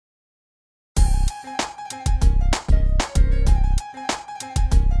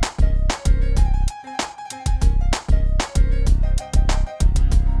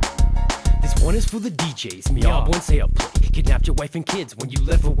for the DJs. MYOBB won't say a play. Kidnapped your wife and kids when you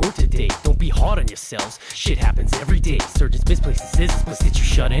left for work today. Don't be hard on yourselves. Shit happens every day. Surgeons misplace the scissors, but stitch you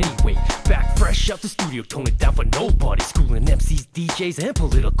shut anyway. Back fresh out the studio, tone it down for nobody. Schooling MCs, DJs, and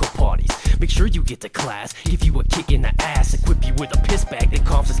political parties. Make sure you get to class. Give you a kick in the ass. Equip you with a piss bag that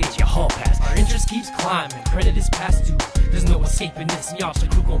confiscates your hall pass. Our interest keeps climbing. Credit is past due. There's no escaping this. MYOBBsters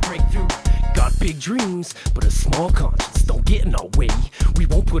crew gon' break through. Got big dreams, but a small conscience. Don't get in our way. We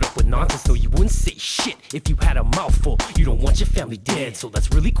won't put up with nonsense, no, you wouldn't say shit if you had a mouthful. You don't want your family dead, so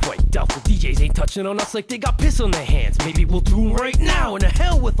that's really quite doubtful. DJs ain't touching on us like they got piss on their hands. Maybe we'll do them right now, and to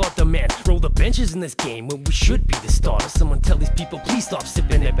hell with our demand. Roll the benches in this game when we should be the starters. Someone tell these people, please stop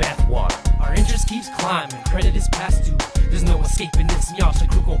sipping their bathwater. Our interest keeps climbing, credit is past due. There's no escaping this, MYOBBsters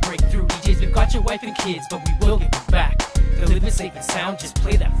crew gon' break through. DJs, we've got your wife and kids, but we will give them back. They're living safe and sound, just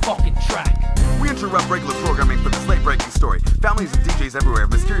play that fucking track. We interrupt regular programming for this late-breaking story. Families of DJs everywhere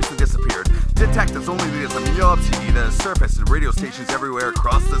have mysteriously disappeared. Detectives only lead us a MYOBB TV that has surfaced at radio stations everywhere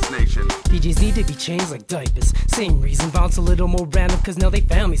across this nation. DJs need to be changed like diapers. Same reason, bounce a little more random, cause now they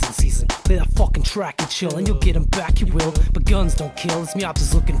families in season. Play that fucking track and chill, and you'll get them back, you will. But guns don't kill, it's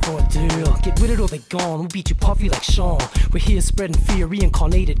MYOBBsters looking for a deal. Get with it or they gone, we'll beat you puffy like Sean. We're here spreading fear,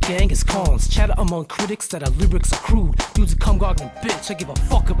 reincarnated gang is cons. Chatter among critics that our lyrics are crude. Dudes a cum goggling bitch, I give a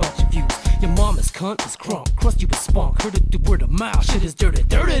fuck about your views. Your mama's cunt is crunk, crust you with spunk. Heard it through word of mouth, shit is dirty,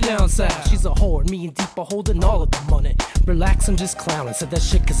 dirty down south. She's a whore, me and Deep are holding all of the money. Relax, I'm just clowning, said that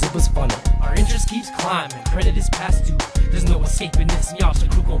shit cause it was funny. Our interest keeps climbing, credit is past due. There's no escaping this,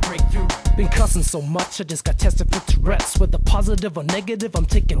 MYOBBsters crew gon' break through. Been cussing so much, I just got tested for Tourette's. Whether positive or negative, I'm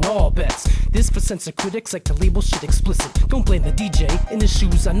taking all bets. This for censor critics like to label shit explicit. Don't blame the DJ, in his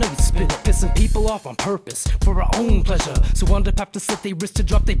shoes, I know he spit it. Pissing people off on purpose, for our own pleasure. So wound up have to slit their wrist to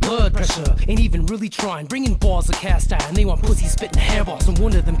drop their blood pressure. Ain't even really trying, bringing balls of cast iron. They want pussy spitting hairballs, and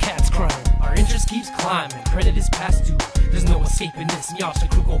one of them cats crying. Our interest keeps climbing, credit is past due. There's no escaping this,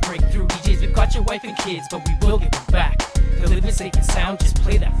 MYOBBsters crew gon' break through. DJs, we've got your wife and kids, but we will give them back. They're living safe and sound, just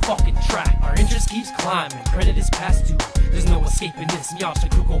play that fucking track. Our interest keeps climbing, credit is past due. There's no escaping this,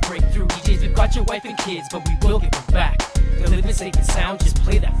 MYOBBsters crew gon' break through. DJs, we've got your wife and kids, but we will give them back. They're living safe and sound, just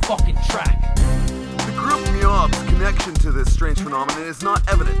play that fucking track. The group MYOBB's connection to this strange phenomenon is not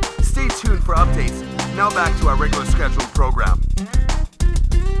evident. Stay tuned for updates. Now back to our regular scheduled program.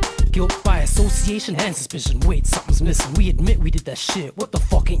 Guilt by association and suspicion. Wait, something's missing. We admit we did that shit. What the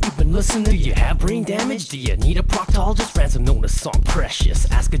fuck, ain't you been listening? Do you have brain damage? Do you need a proctologist? Ransom known as song precious.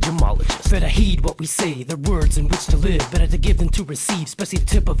 Ask a gemologist. Better heed what we say, the words in which to live. Better to give than to receive, especially the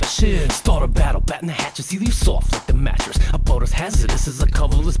tip of a shiv. Start a battle, batten the hatches, seal you soft like the mattress. About as hazardous as a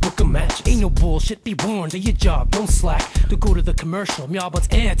coverless book of matches. Ain't no bullshit, be warned, do your job, don't slack. To go to the commercial, MYOBB's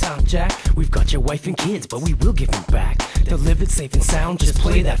airtime, Jack. We've got your wife and kids, but we will give them back. They'll live it safe and sound, just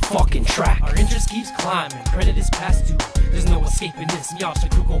play that fucking track. Our interest keeps climbing, credit is past due. There's no escaping this,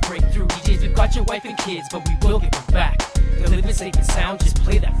 MYOBBsters crew gon' break through. DJs, we've got your wife and kids, but we will give them back. They'll live it safe and sound, just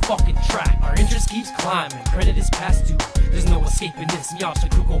play that fucking track. Our interest keeps climbing, credit is past due. There's no escaping this,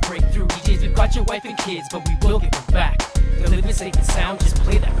 MYOBBsters crew gon' break through. DJs, we've got your wife and kids, but we will give them back. They'll live it safe and sound, just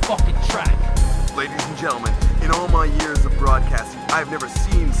play that fucking track. Ladies and gentlemen, in all my years of broadcasting, I've never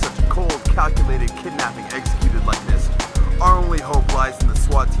seen such a cold, calculated kidnapping executed like this. Our only hope lies in the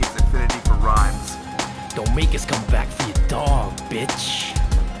SWAT team's affinity for rhymes. Don't make us come back for your dog, bitch.